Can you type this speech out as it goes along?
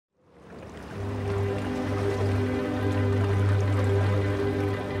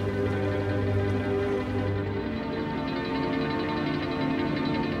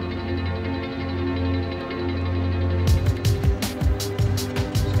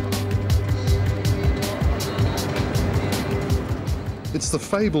the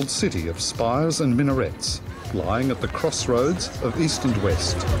fabled city of spires and minarets, lying at the crossroads of east and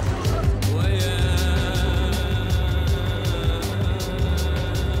west.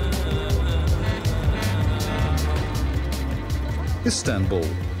 Istanbul,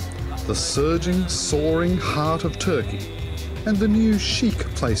 the surging, soaring heart of Turkey, and the new chic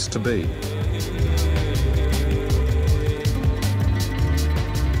place to be.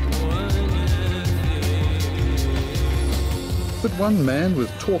 But one man with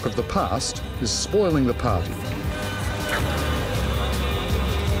talk of the past is spoiling the party.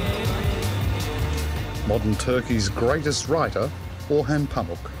 Modern Turkey's greatest writer, Orhan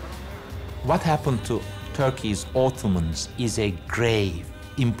Pamuk. What happened to Turkey's Ottomans is a grave,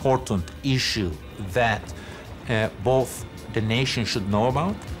 important issue that both the nation should know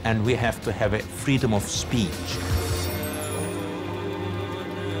about, and we have to have a freedom of speech.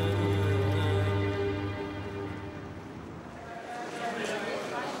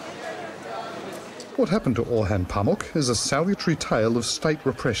 What happened to Orhan Pamuk is a salutary tale of state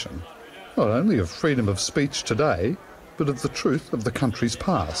repression, not only of freedom of speech today, but of the truth of the country's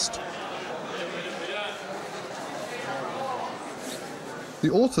past.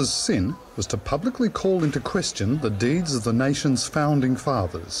 The author's sin was to publicly call into question the deeds of the nation's founding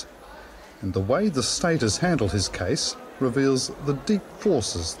fathers, and the way the state has handled his case reveals the deep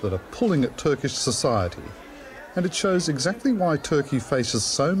forces that are pulling at Turkish society, and it shows exactly why Turkey faces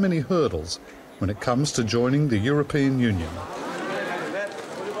so many hurdles when it comes to joining the European Union.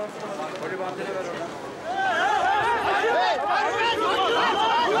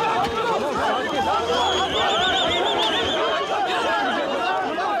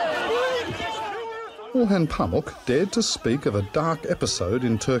 Orhan Pamuk dared to speak of a dark episode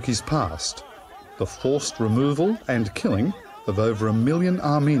in Turkey's past, the forced removal and killing of over 1 million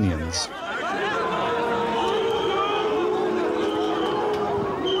Armenians.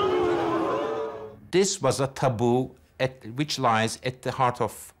 This was a taboo which lies at the heart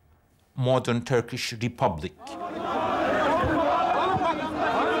of modern Turkish Republic.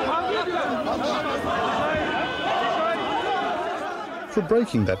 For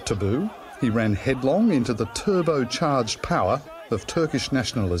breaking that taboo, he ran headlong into the turbocharged power of Turkish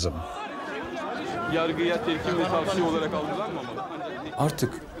nationalism.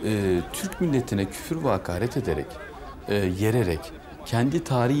 Artık Türk milletine küfür ve hakaret ederek, yererek, kendi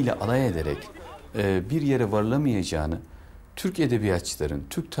tarihiyle alay ederek bir yere varılamayacağını Türk edebiyatçıların,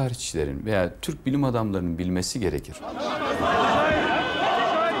 Türk tarihçilerin veya Türk bilim adamlarının bilmesi gerekir.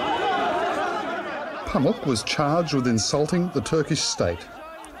 Pamuk was charged with insulting the Turkish state,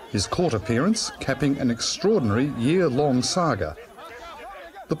 his court appearance capping an extraordinary year-long saga.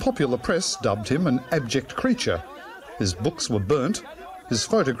 The popular press dubbed him an abject creature. His books were burnt, his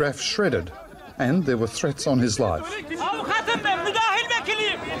photographs shredded, and there were threats on his life.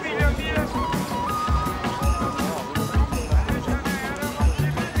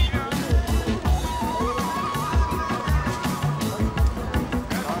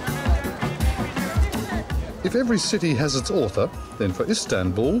 If every city has its author, then for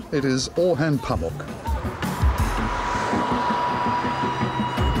Istanbul it is Orhan Pamuk.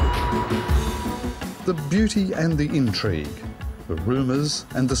 The beauty and the intrigue, the rumours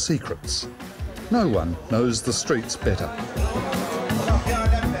and the secrets. No one knows the streets better.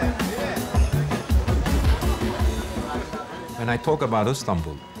 When I talk about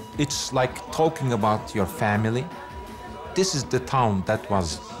Istanbul, it's like talking about your family. This is the town that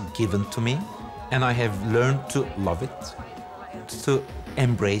was given to me, and I have learned to love it, to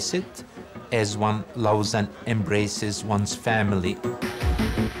embrace it as one loves and embraces one's family.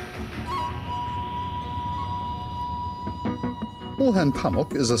 Orhan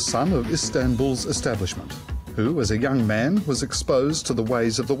Pamuk is a son of Istanbul's establishment, who, as a young man, was exposed to the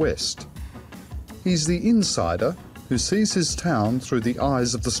ways of the West. He's the insider who sees his town through the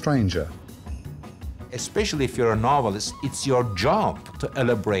eyes of the stranger. Especially if you're a novelist, it's your job to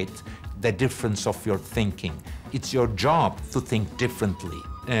elaborate the difference of your thinking. It's your job to think differently,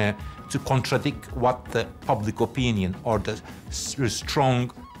 to contradict what the public opinion or the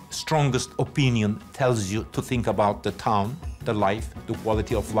strongest opinion tells you to think about the town, the life, the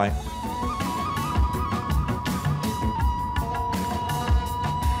quality of life.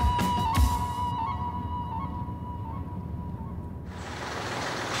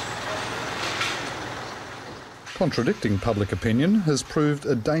 Contradicting public opinion has proved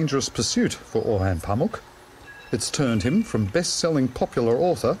a dangerous pursuit for Orhan Pamuk. It's turned him from best-selling popular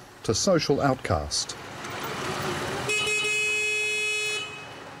author to social outcast.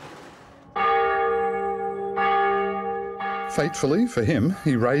 Fatefully for him,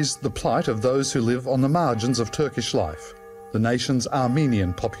 he raised the plight of those who live on the margins of Turkish life. the nation's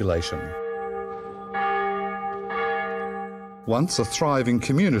Armenian population. Once a thriving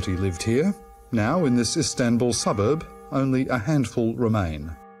community lived here. Now, in this Istanbul suburb, only a handful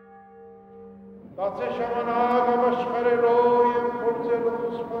remain.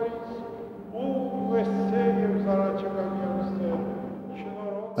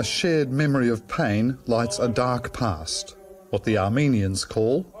 A shared memory of pain lights a dark past, what the Armenians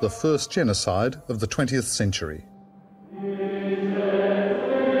call the first genocide of the 20th century.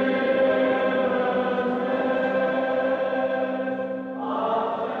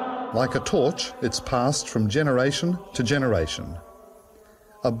 Like a torch, it's passed from generation to generation.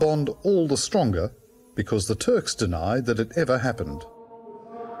 A bond all the stronger because the Turks deny that it ever happened.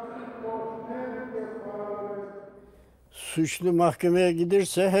 Suçlu mahkemeye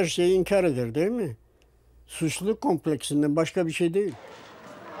giderse her şeyi inkar eder, değil mi? Suçluluk kompleksinden başka bir şey değil.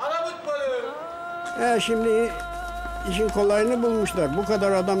 Şimdi işin kolayını bulmuşlar. Bu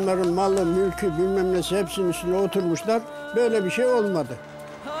kadar adamların malı, mülkü, bilmem nesi hepsinin üstüne oturmuşlar. Böyle bir şey olmadı.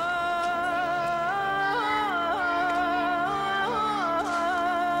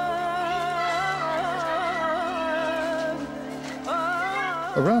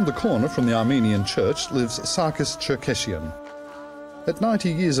 Around the corner from the Armenian church lives Sarkis Cherkesyan. At 90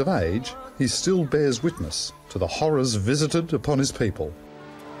 years of age, he still bears witness to the horrors visited upon his people.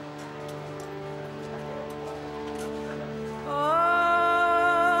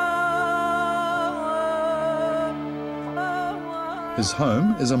 His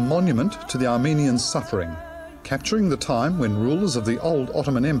home is a monument to the Armenian suffering, capturing the time when rulers of the old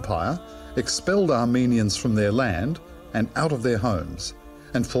Ottoman Empire expelled Armenians from their land and out of their homes,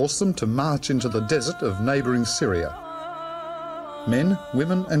 and forced them to march into the desert of neighbouring Syria. Men,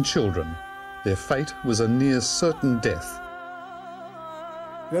 women and children, their fate was a near certain death.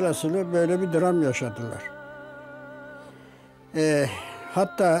 Velhasılı böyle bir dram yaşadılar.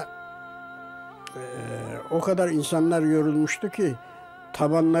 Hatta o kadar insanlar yorulmuştu ki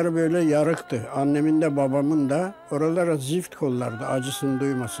tabanları böyle yarıktı. Annemin de babamın da oralara zift kollardı acısını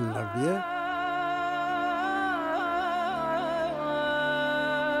duymasınlar diye.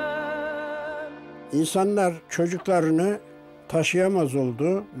 İnsanlar çocuklarını taşıyamaz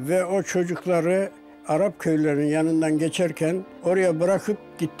oldu ve o çocukları Arap köylerinin yanından geçerken oraya bırakıp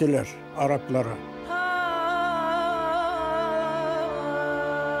gittiler Araplara.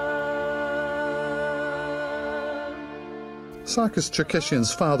 Sarkis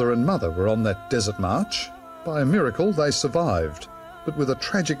Cherkesyan's father and mother were on that desert march. By a miracle they survived, but with a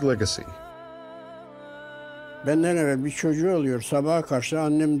tragic legacy. Benden evvel bir çocuğu oluyor. Sabaha karşı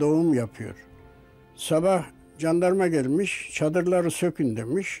annem doğum yapıyor. Sabah jandarma gelmiş, çadırları sökün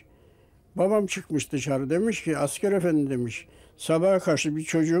demiş. Babam çıkmış dışarı demiş ki, asker efendi demiş, sabaha karşı bir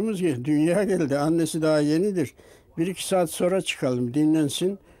çocuğumuz dünyaya geldi, annesi daha yenidir. 1-2 saat sonra çıkalım,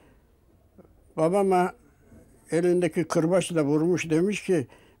 dinlensin. Babama elindeki kırbaçla vurmuş, demiş ki,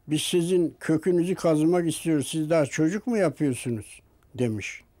 biz sizin kökünüzü kazımak istiyoruz, siz daha çocuk mu yapıyorsunuz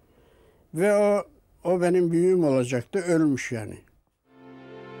demiş. Ve o benim büyüğüm olacaktı, ölmüş yani.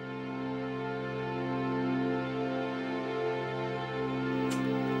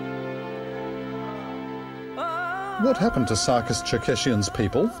 What happened to Sarkis Cherkesyan's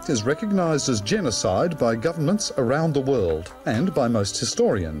people is recognised as genocide by governments around the world and by most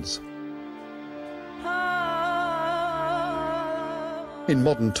historians. In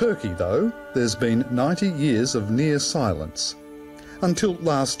modern Turkey, though, there's been 90 years of near silence, until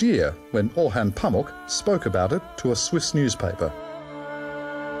last year when Orhan Pamuk spoke about it to a Swiss newspaper.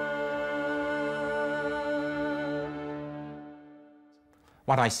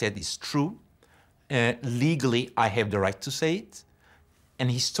 What I said is true. Legally, I have the right to say it.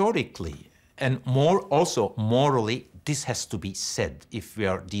 And historically, and more also morally, this has to be said if we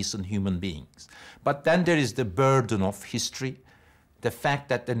are decent human beings. But then there is the burden of history, the fact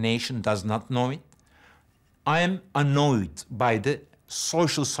that the nation does not know it. I am annoyed by the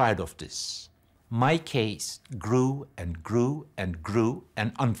social side of this. My case grew and grew and grew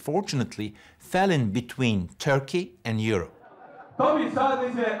and unfortunately fell in between Turkey and Europe. Tabii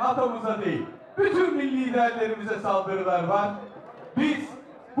sadece atamıza değil, bütün milli liderlerimize saldırılar var. Biz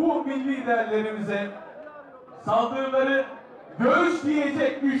bu milli liderlerimize saldırıları göğüs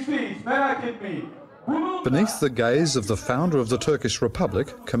diyecek güçteyiz, merak etmeyin. Beneath the gaze of the founder of the Turkish Republic,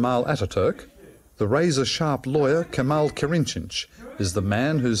 Kemal Atatürk, the razor-sharp lawyer Kemal Kılıçdaroğlu is the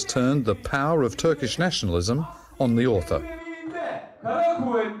man who's turned the power of Turkish nationalism on the author.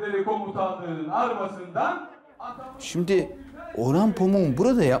 Şimdi Orhan Pamuk'un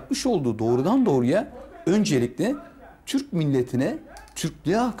burada yapmış olduğu doğrudan doğruya öncelikle Türk milletine,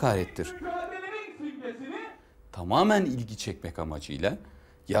 Türklüğe hakarettir. tamamen ilgi çekmek amacıyla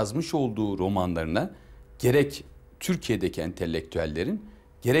yazmış olduğu romanlarına gerek Türkiye'deki entelektüellerin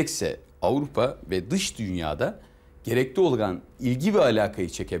gerekse Avrupa ve dış dünyada gerekli olan ilgi ve alakayı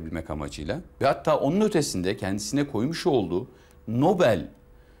çekebilmek amacıyla ve hatta onun ötesinde kendisine koymuş olduğu Nobel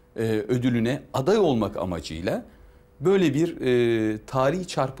ödülüne aday olmak amacıyla böyle bir tarihi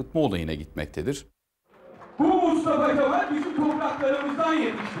çarpıtma olayına gitmektedir. Bu Mustafa Kemal bizim topraklarımızdan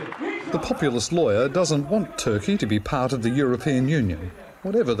yetişti. The populist lawyer doesn't want Turkey to be part of the European Union,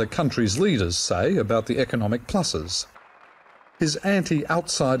 whatever the country's leaders say about the economic pluses. His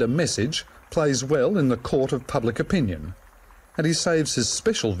anti-outsider message plays well in the court of public opinion, and he saves his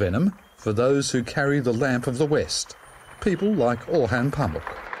special venom for those who carry the lamp of the West, people like Orhan Pamuk.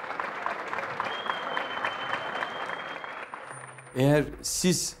 Eğer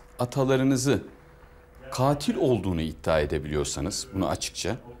siz atalarınızı katil olduğunu iddia edebiliyorsanız, bunu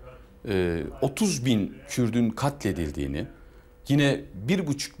açıkça 30 bin Kürdün katledildiğini, yine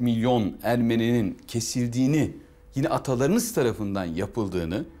 1,5 milyon Ermeninin kesildiğini, yine atalarınız tarafından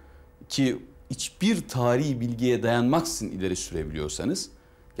yapıldığını ki hiçbir tarihi bilgiye dayanmaksızın ileri sürebiliyorsanız,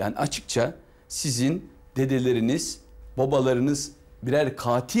 yani açıkça sizin dedeleriniz, babalarınız birer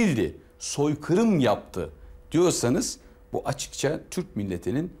katildi, soykırım yaptı diyorsanız bu açıkça Türk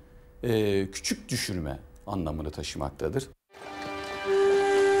milletinin küçük düşürme anlamını taşımaktadır.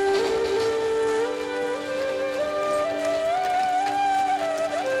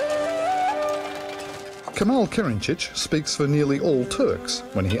 Kemal Kerinčić speaks for nearly all Turks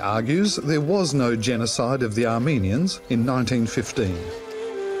when he argues there was no genocide of the Armenians in 1915.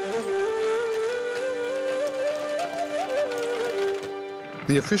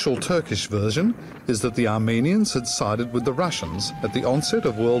 The official Turkish version is that the Armenians had sided with the Russians at the onset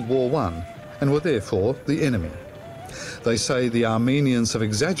of World War I and were therefore the enemy. They say the Armenians have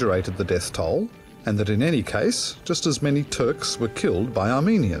exaggerated the death toll and that in any case just as many Turks were killed by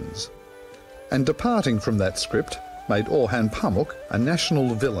Armenians. And departing from that script made Orhan Pamuk a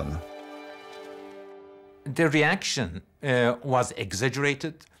national villain. The reaction was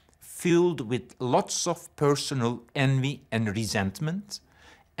exaggerated, filled with lots of personal envy and resentment.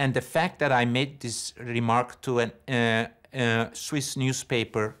 And the fact that I made this remark to a Swiss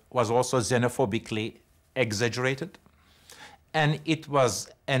newspaper was also xenophobically exaggerated. And it was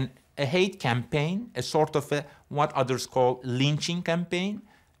a hate campaign, a sort of what others call lynching campaign.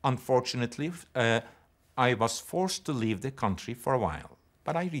 Unfortunately, I was forced to leave the country for a while,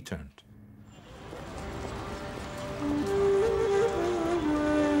 but I returned.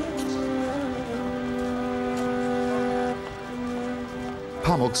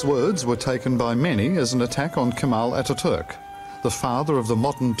 Pamuk's words were taken by many as an attack on Kemal Atatürk, the father of the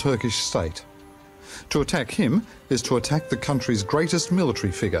modern Turkish state. To attack him is to attack the country's greatest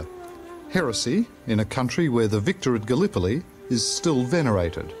military figure. Heresy in a country where the victor at Gallipoli is still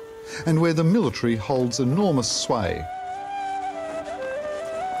venerated, and where the military holds enormous sway.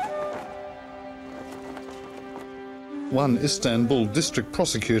 One Istanbul district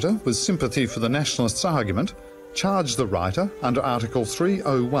prosecutor, with sympathy for the nationalists' argument, charged the writer under Article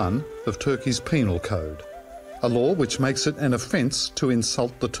 301 of Turkey's Penal Code, a law which makes it an offence to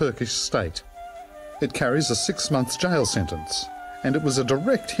insult the Turkish state. It carries a 6-month jail sentence, and it was a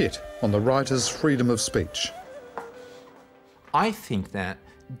direct hit on the writer's freedom of speech. I think that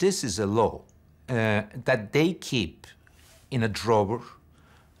this is a law that they keep in a drawer,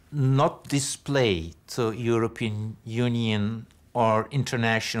 not display to European Union or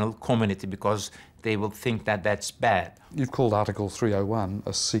international community because they will think that that's bad. You've called Article 301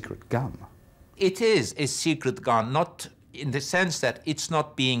 a secret gun. It is a secret gun, not in the sense that it's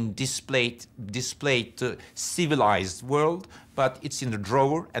not being displayed to civilized world, but it's in the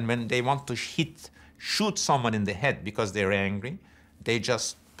drawer, and when they want to shoot someone in the head because they're angry, they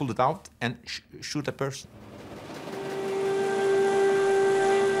just pull it out and shoot a person.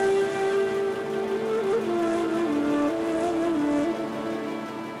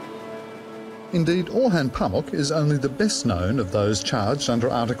 Indeed, Orhan Pamuk is only the best known of those charged under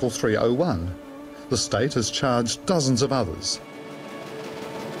Article 301. The state has charged dozens of others.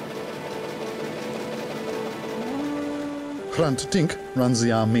 Hrant Dink runs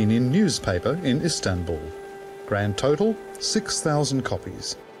the Armenian newspaper in Istanbul. Grand total, 6,000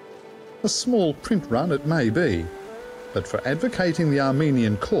 copies. A small print run it may be, but for advocating the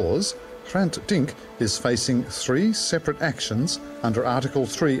Armenian cause, Hrant Dink is facing 3 separate actions under Article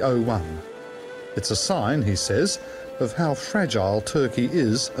 301. It's a sign, he says, of how fragile Turkey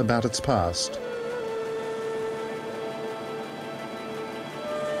is about its past.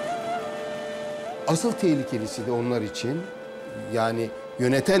 Asıl tehlikelisi de onlar için, yani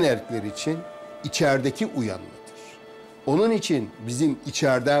yöneten erkler için içerideki uyanmadır. Onun için bizim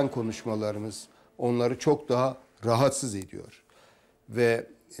içeriden konuşmalarımız onları çok daha rahatsız ediyor. Ve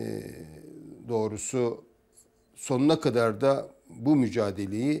doğrusu sonuna kadar da bu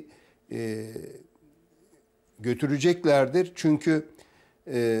mücadeleyi götüreceklerdir. Çünkü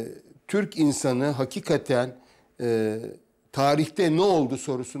Türk insanı hakikaten tarihte ne oldu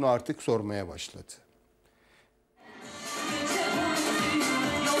sorusunu artık sormaya başladı.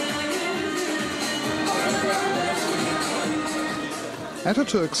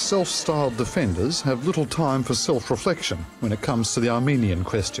 Ataturk's self-styled defenders have little time for self-reflection when it comes to the Armenian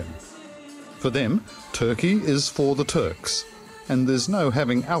question. For them, Turkey is for the Turks, and there's no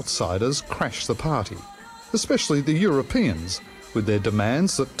having outsiders crash the party, especially the Europeans, with their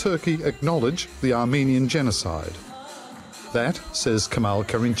demands that Turkey acknowledge the Armenian Genocide. That, says Kemal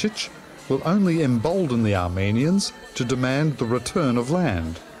Karadzic, will only embolden the Armenians to demand the return of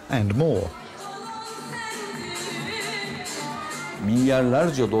land and more.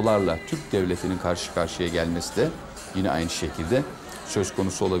 Milyarlarca dolarla Türk devletinin karşı karşıya gelmesi de yine aynı şekilde söz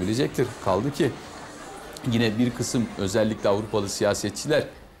konusu olabilecektir. Kaldı ki yine bir kısım özellikle Avrupalı siyasetçiler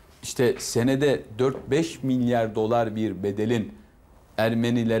işte senede 4-5 milyar dolar bir bedelin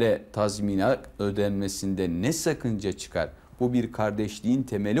Ermenilere tazminat ödenmesinde ne sakınca çıkar? Bu bir kardeşliğin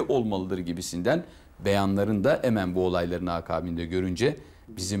temeli olmalıdır gibisinden beyanların da hemen bu olayların akabinde görünce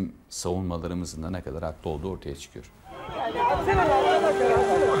bizim savunmalarımızın da ne kadar haklı olduğu ortaya çıkıyor.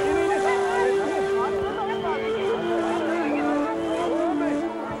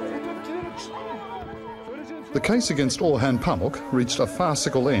 The case against Orhan Pamuk reached a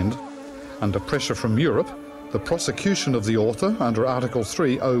farcical end. Under pressure from Europe, the prosecution of the author under Article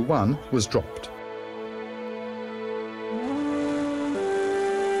 301 was dropped.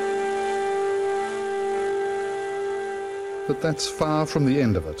 But that's far from the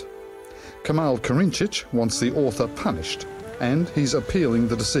end of it. Kemal Karadzic wants the author punished, and he's appealing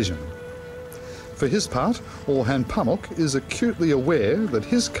the decision. For his part, Orhan Pamuk is acutely aware that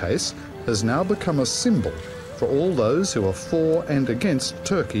his case has now become a symbol for all those who are for and against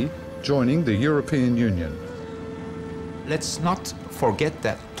Turkey joining the European Union. Let's not forget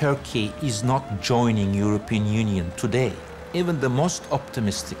that Turkey is not joining European Union today. Even the most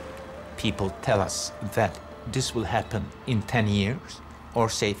optimistic people tell us that this will happen in 10 years or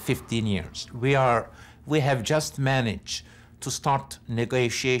say 15 years. We have just managed to start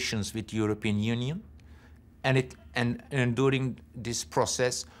negotiations with European Union, and during this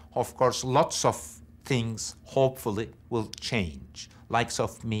process, of course, lots of things hopefully will change. Likes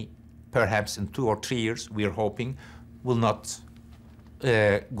of me, perhaps in 2 or 3 years, we are hoping, will not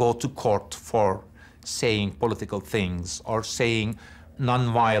go to court for saying political things or saying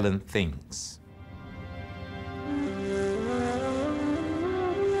non-violent things.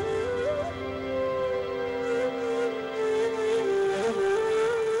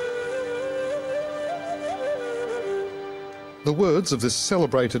 The words of this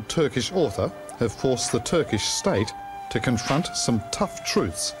celebrated Turkish author have forced the Turkish state to confront some tough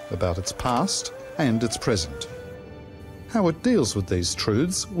truths about its past and its present. How it deals with these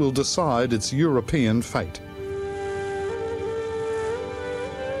truths will decide its European fate.